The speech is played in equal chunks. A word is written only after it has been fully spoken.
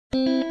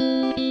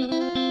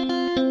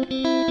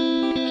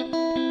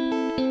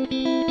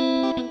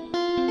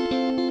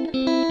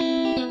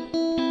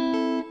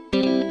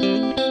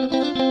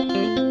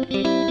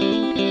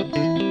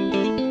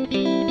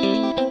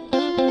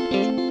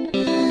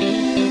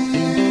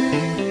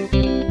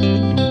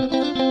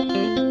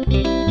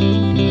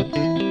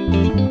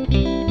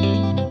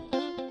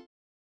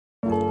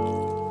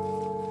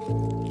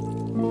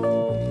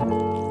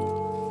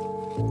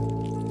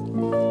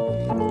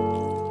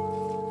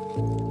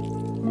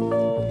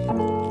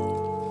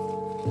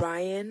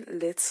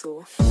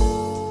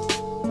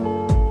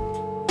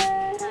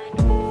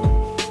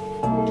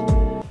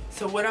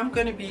So what I'm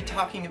going to be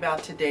talking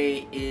about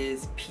today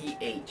is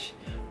pH.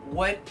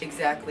 What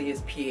exactly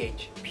is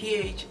pH?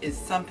 pH is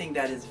something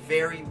that is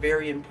very,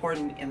 very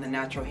important in the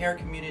natural hair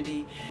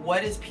community.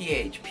 What is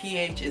pH?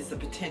 pH is the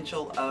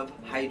potential of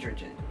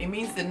hydrogen. It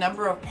means the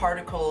number of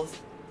particles,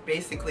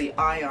 basically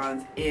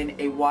ions, in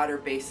a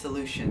water-based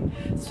solution.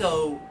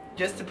 So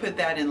just to put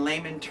that in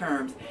layman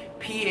terms,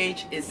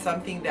 pH is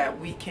something that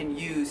we can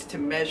use to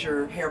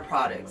measure hair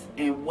products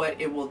and what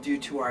it will do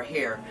to our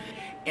hair.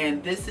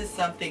 And this is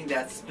something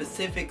that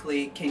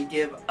specifically can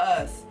give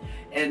us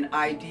an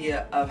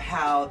idea of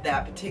how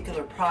that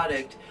particular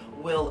product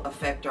will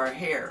affect our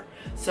hair.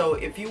 So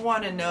if you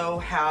want to know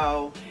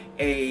how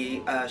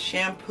a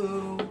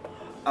shampoo,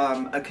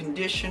 a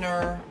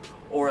conditioner,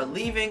 or a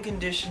leave-in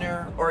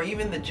conditioner, or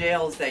even the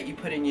gels that you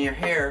put in your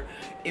hair,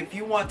 if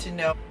you want to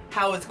know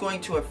how it's going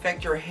to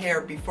affect your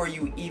hair before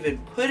you even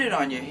put it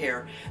on your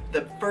hair,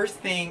 the first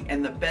thing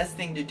and the best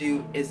thing to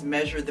do is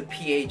measure the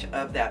pH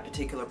of that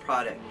particular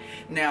product.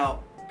 Now,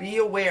 be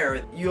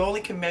aware, you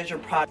only can measure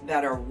products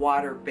that are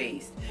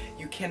water-based.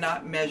 You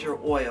cannot measure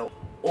oil.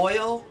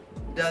 Oil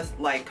does,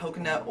 like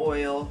coconut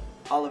oil,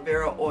 aloe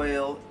vera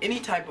oil, any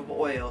type of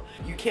oil,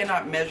 you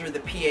cannot measure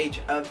the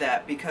pH of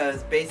that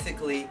because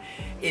basically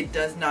it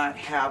does not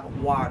have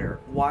water.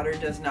 Water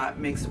does not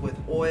mix with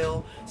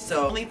oil.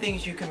 So the only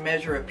things you can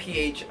measure a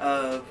pH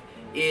of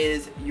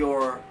is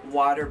your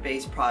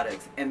water-based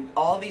products. And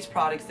all these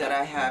products that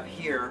I have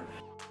here,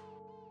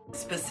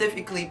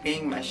 specifically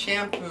being my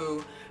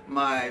shampoo,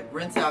 my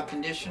rinse out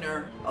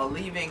conditioner, a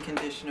leave-in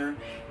conditioner,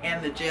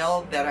 and the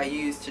gel that I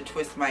use to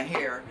twist my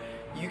hair,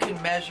 you can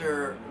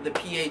measure the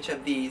pH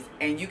of these,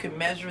 and you can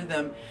measure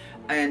them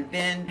and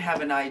then have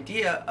an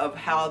idea of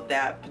how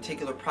that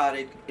particular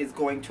product is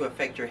going to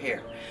affect your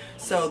hair.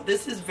 So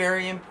this is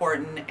very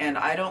important, and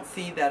I don't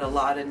see that a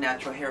lot of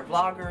natural hair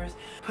vloggers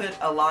put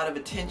a lot of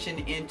attention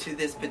into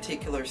this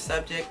particular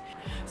subject.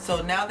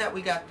 So now that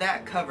we got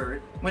that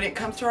covered, when it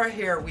comes to our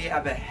hair, we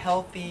have a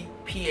healthy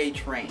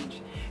pH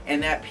range,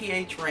 and that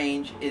pH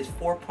range is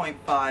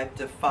 4.5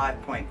 to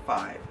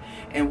 5.5.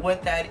 And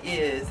what that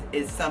is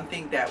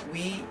something that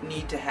we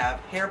need to have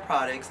hair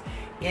products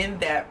in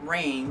that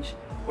range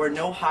or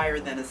no higher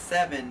than a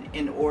 7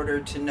 in order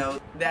to know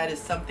that is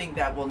something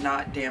that will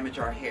not damage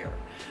our hair.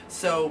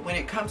 So when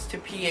it comes to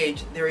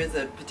pH, there is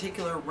a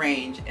particular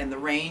range, and the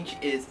range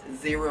is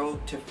 0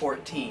 to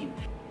 14.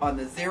 On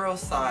the 0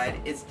 side,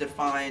 it's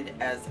defined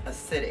as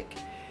acidic,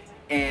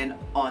 and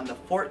on the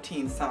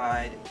 14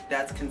 side,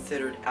 that's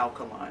considered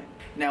alkaline.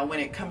 Now when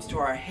it comes to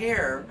our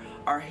hair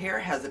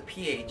has a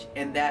pH,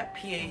 and that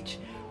pH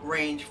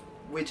range,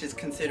 which is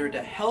considered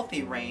a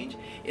healthy range,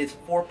 is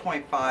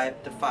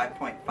 4.5 to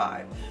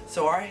 5.5.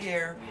 So our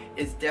hair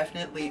is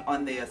definitely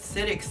on the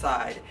acidic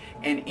side,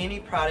 and any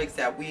products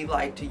that we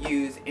like to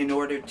use in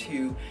order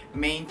to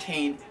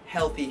maintain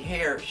healthy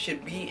hair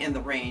should be in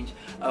the range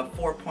of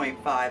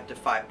 4.5 to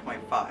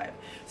 5.5.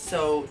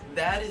 So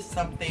that is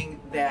something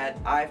that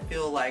I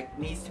feel like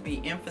needs to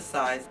be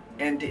emphasized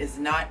and is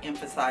not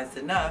emphasized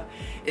enough,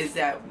 is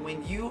that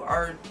when you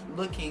are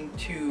looking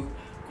to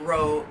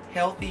grow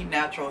healthy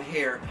natural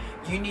hair,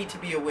 you need to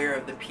be aware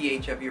of the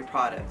pH of your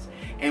products.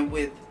 And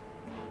with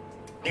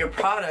your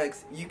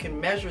products, you can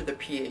measure the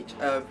pH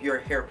of your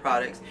hair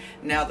products.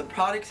 Now the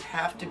products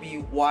have to be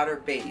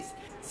water-based.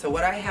 So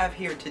what I have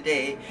here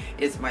today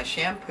is my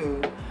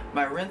shampoo,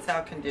 my rinse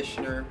out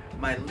conditioner,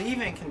 my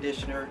leave-in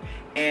conditioner,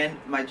 and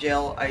my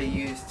gel I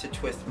use to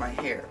twist my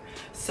hair.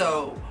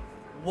 So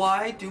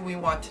why do we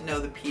want to know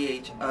the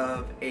pH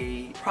of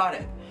a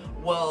product?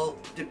 Well,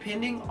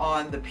 depending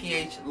on the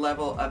pH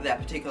level of that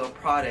particular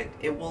product,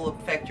 it will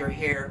affect your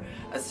hair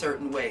a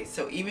certain way.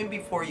 So even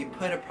before you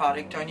put a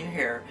product on your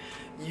hair,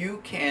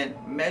 you can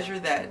measure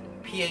that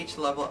pH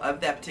level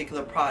of that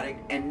particular product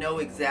and know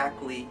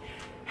exactly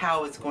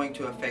how it's going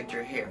to affect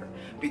your hair.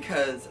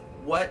 Because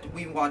what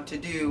we want to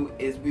do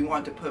is we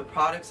want to put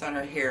products on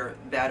our hair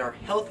that are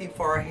healthy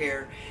for our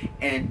hair,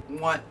 and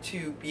want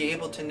to be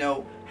able to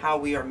know how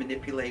we are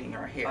manipulating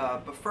our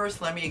hair. But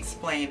first, let me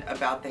explain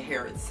about the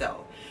hair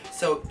itself.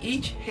 So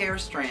each hair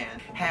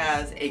strand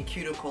has a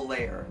cuticle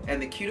layer,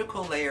 and the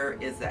cuticle layer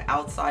is the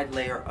outside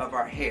layer of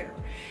our hair.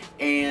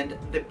 And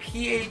the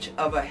pH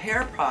of a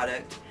hair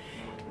product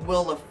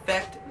will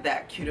affect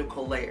that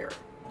cuticle layer,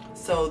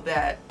 so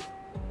that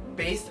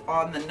based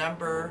on the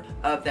number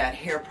of that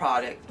hair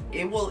product,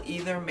 it will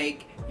either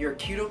make your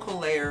cuticle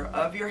layer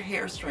of your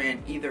hair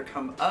strand either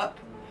come up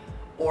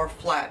or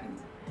flatten.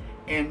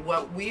 And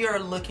what we are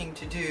looking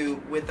to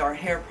do with our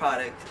hair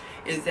products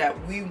is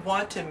that we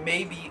want to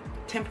maybe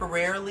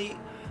temporarily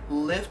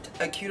lift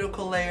a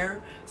cuticle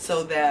layer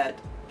so that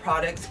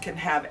products can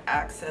have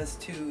access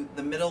to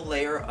the middle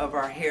layer of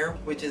our hair,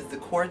 which is the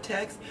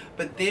cortex,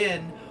 but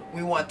then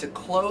we want to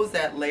close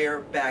that layer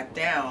back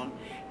down,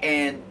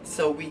 and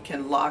so we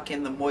can lock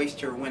in the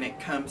moisture when it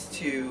comes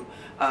to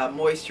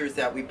moistures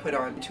that we put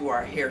onto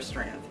our hair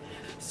strands.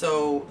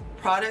 So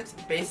products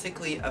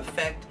basically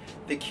affect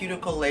the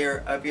cuticle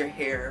layer of your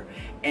hair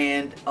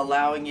and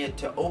allowing it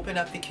to open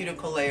up the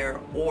cuticle layer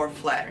or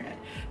flatten it.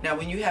 Now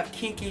when you have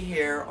kinky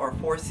hair or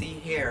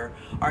 4C hair,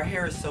 our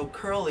hair is so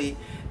curly,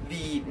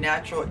 the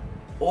natural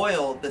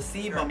oil, the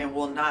sebum,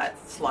 will not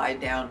slide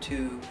down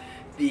to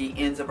the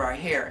ends of our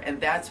hair, and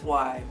that's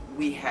why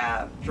we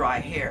have dry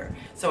hair.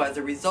 So as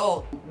a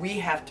result, we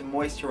have to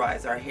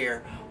moisturize our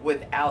hair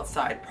with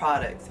outside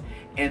products,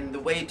 and the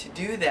way to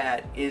do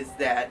that is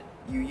that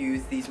you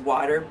use these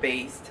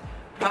water-based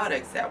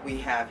products that we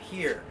have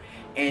here,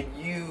 and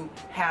you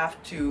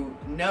have to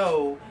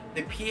know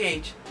the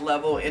pH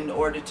level in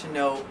order to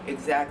know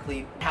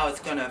exactly how it's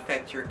going to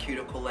affect your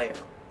cuticle layer.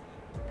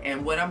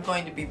 And what I'm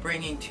going to be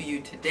bringing to you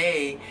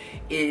today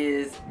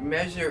is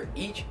measure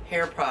each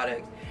hair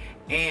product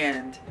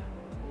and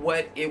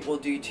what it will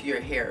do to your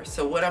hair.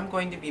 So what I'm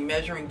going to be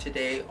measuring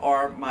today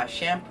are my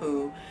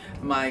shampoo,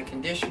 my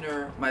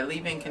conditioner, my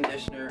leave-in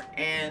conditioner,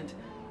 and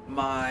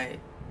my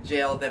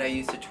gel that I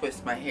use to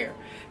twist my hair.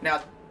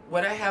 Now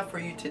what I have for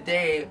you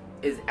today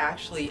is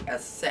actually a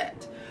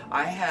set.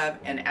 I have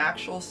an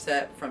actual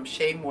set from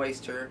Shea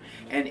Moisture,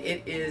 and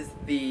it is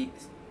the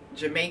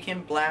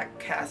Jamaican Black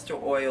Castor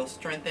Oil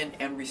Strengthen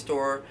and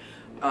Restore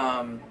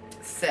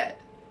set.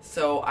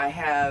 So I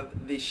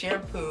have the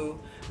shampoo,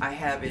 I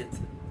have its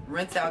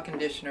rinse out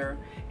conditioner,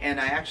 and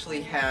I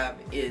actually have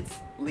its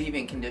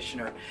leave-in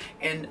conditioner.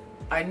 And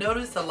I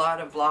noticed a lot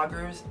of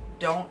vloggers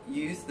don't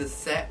use the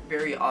set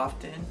very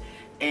often,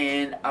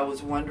 and I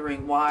was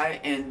wondering why.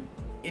 And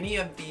any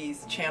of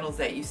these channels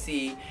that you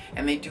see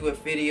and they do a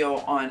video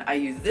on, I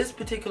use this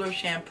particular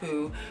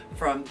shampoo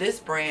from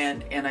this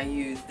brand, and I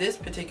use this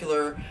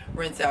particular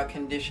rinse out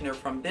conditioner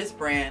from this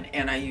brand,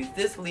 and I use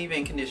this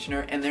leave-in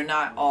conditioner, and they're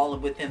not all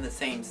within the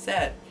same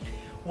set.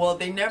 Well,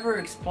 they never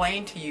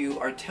explain to you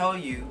or tell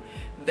you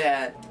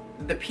that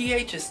the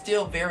pH is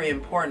still very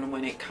important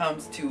when it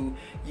comes to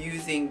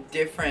using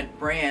different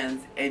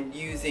brands and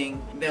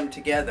using them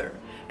together.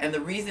 And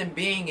the reason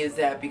being is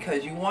that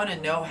because you want to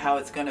know how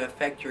it's going to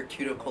affect your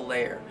cuticle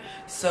layer.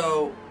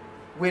 So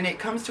when it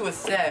comes to a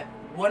set,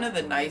 one of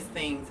the nice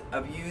things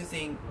of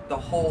using the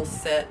whole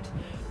set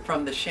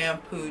from the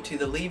shampoo to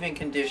the leave-in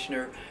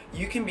conditioner,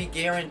 you can be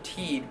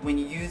guaranteed when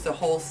you use the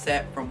whole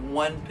set from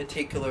one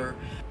particular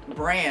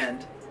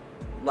brand,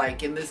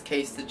 like in this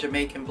case the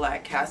Jamaican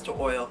Black Castor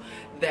Oil,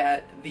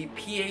 that the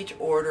pH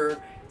order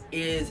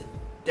is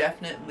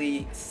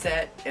definitely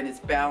set and it's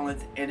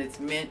balanced and it's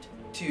meant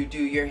to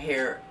do your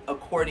hair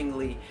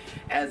accordingly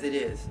as it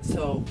is.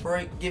 So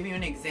for give you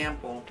an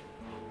example,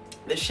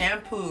 the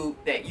shampoo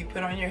that you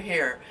put on your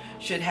hair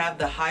should have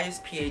the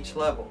highest pH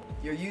level.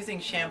 You're using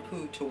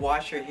shampoo to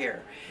wash your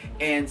hair,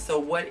 and so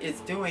what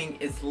it's doing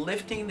is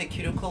lifting the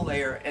cuticle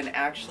layer, and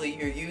actually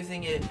you're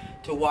using it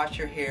to wash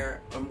your hair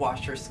and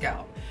wash your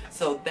scalp.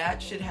 So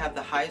that should have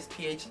the highest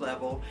pH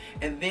level,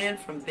 and then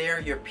from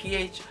there your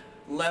pH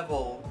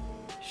level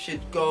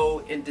should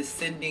go in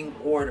descending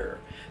order.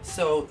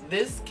 So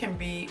this can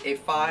be a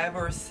 5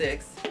 or a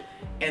 6,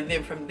 and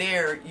then from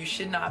there you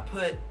should not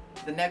put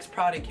the next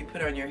product you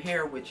put on your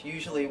hair, which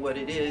usually what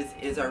it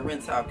is our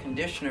rinse out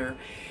conditioner,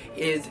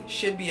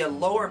 should be a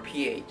lower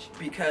pH,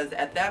 because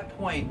at that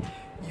point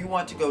you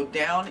want to go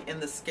down in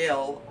the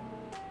scale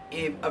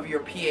of your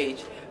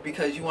pH,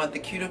 because you want the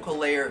cuticle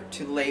layer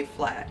to lay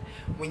flat.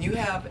 When you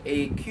have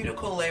a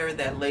cuticle layer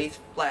that lays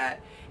flat,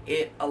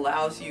 it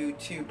allows you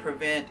to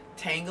prevent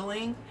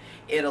tangling,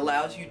 it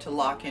allows you to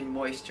lock in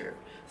moisture.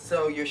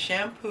 So your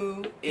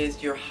shampoo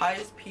is your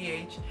highest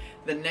pH.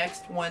 The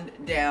next one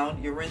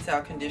down, your rinse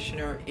out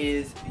conditioner,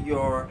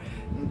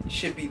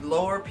 should be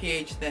lower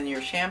pH than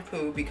your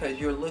shampoo, because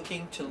you're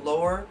looking to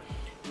lower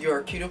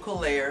your cuticle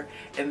layer,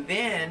 and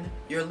then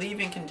your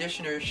leave-in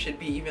conditioner should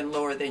be even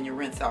lower than your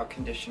rinse out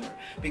conditioner,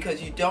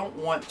 because you don't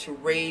want to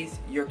raise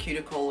your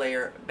cuticle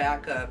layer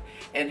back up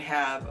and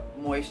have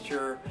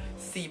moisture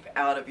seep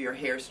out of your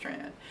hair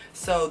strand.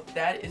 So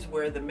that is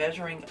where the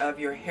measuring of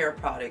your hair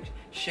product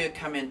should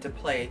come into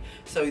play,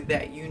 so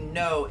that you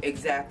know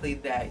exactly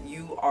that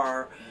you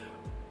are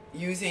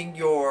using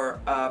your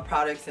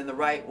products in the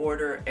right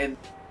order. And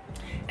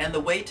the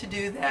way to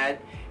do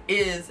that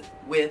is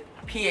with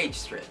pH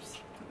strips.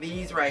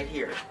 These right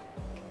here.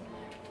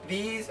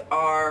 These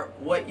are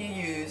what you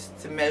use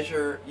to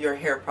measure your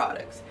hair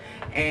products.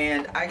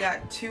 And I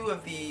got two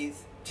of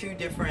these, two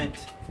different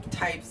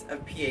types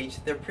of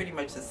pH. They're pretty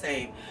much the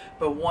same,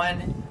 but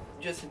one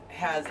just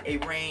has a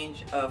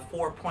range of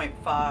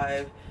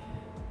 4.5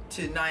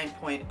 to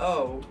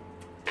 9.0,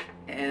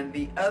 and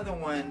the other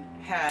one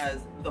has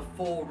the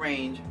full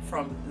range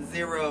from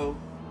 0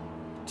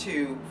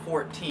 to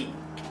 14,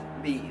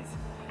 these.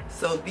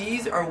 So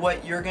these are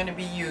what you're going to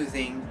be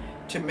using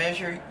to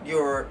measure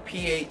your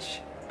pH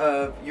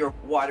of your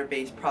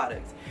water-based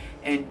products.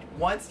 And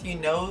once you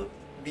know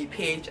the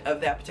pH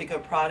of that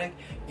particular product,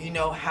 you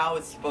know how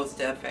it's supposed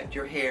to affect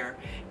your hair,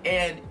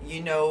 and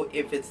you know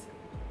if it's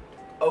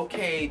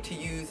okay to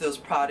use those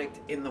products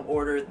in the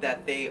order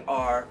that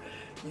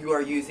you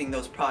are using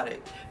those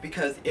products.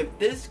 Because if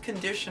this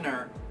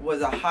conditioner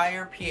was a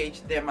higher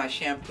pH than my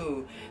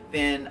shampoo,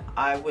 then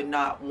I would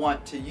not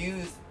want to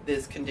use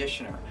this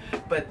conditioner.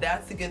 But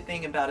that's the good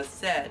thing about a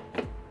set.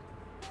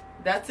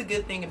 That's a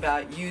good thing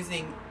about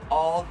using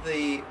all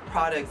the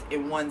products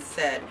in one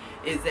set,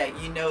 is that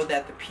you know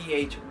that the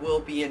pH will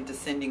be in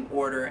descending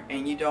order,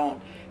 and you don't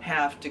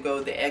have to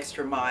go the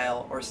extra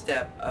mile or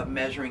step of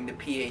measuring the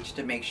pH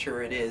to make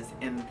sure it is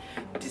in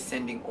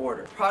descending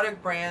order.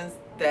 Product brands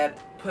that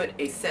put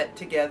a set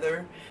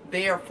together,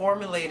 they are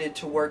formulated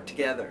to work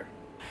together,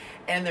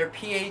 and their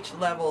pH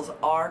levels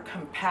are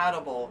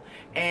compatible,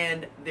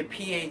 and the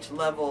pH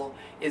level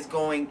is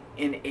going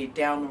in a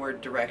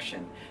downward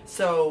direction.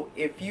 So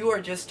if you are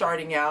just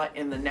starting out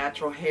in the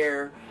natural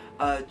hair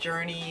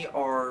journey,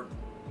 or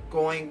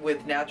going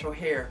with natural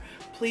hair,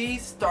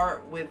 please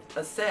start with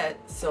a set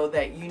so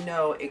that you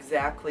know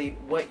exactly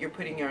what you're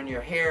putting on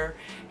your hair,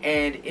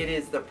 and it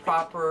is the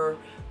proper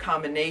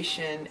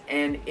combination,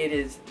 and it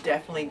is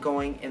definitely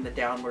going in the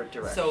downward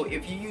direction. So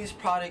if you use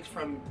products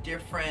from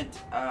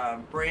different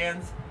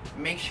brands,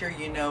 make sure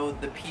you know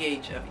the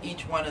pH of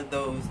each one of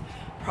those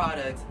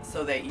products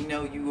so that you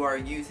know you are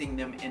using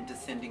them in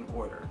descending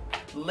order.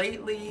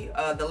 Lately,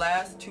 the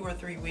last 2 or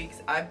 3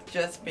 weeks, I've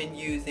just been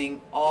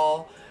using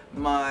all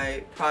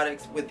my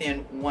products within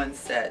one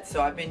set. So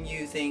I've been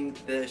using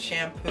the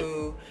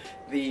shampoo,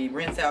 the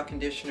rinse out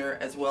conditioner,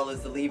 as well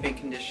as the leave-in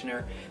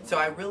conditioner. So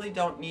I really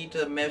don't need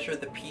to measure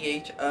the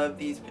pH of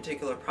these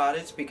particular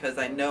products, because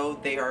I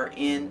know they are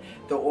in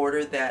the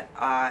order that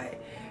I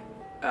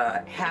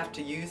have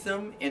to use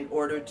them in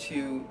order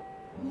to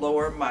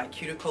lower my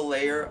cuticle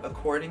layer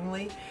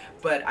accordingly.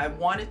 But I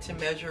wanted to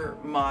measure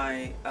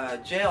my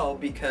gel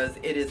because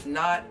it is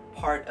not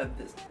part of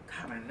this,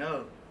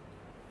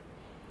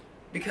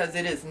 because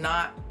it is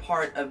not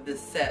part of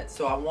this set.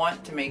 So I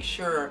want to make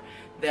sure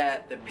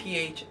that the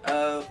pH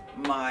of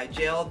my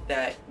gel,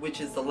 which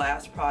is the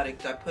last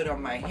product I put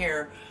on my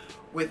hair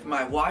with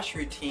my wash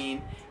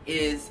routine,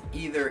 is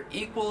either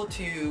equal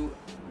to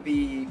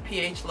the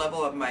pH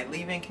level of my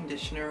leave-in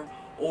conditioner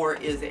or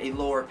is a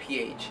lower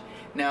pH.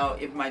 Now,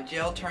 if my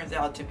gel turns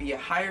out to be a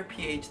higher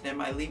pH than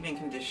my leave-in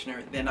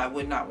conditioner, then I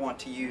would not want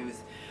to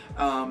use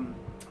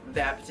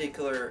that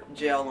particular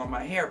gel on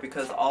my hair,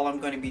 because all I'm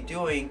going to be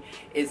doing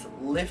is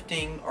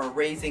lifting or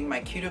raising my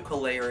cuticle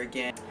layer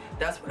again.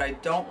 That's what I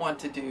don't want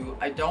to do.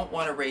 I don't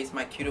want to raise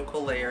my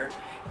cuticle layer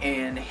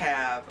and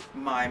have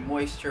my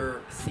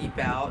moisture seep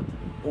out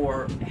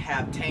or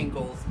have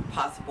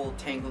possible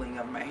tangling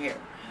of my hair.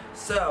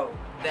 So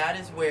that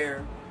is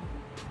where,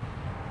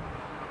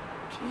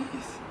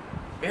 jeez,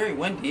 very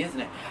windy, isn't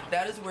it?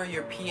 That is where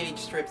your pH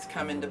strips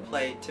come into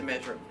play to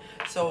measure them.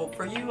 So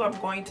for you, I'm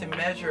going to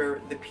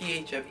measure the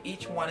pH of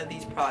each one of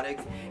these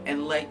products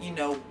and let you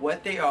know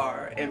what they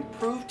are, and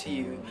prove to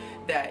you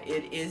that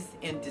it is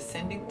in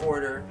descending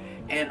order,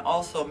 and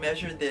also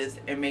measure this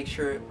and make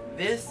sure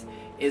this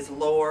is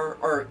lower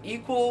or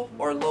equal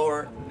or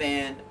lower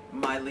than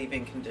my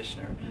leave-in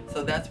conditioner.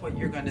 So that's what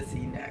you're going to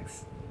see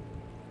next.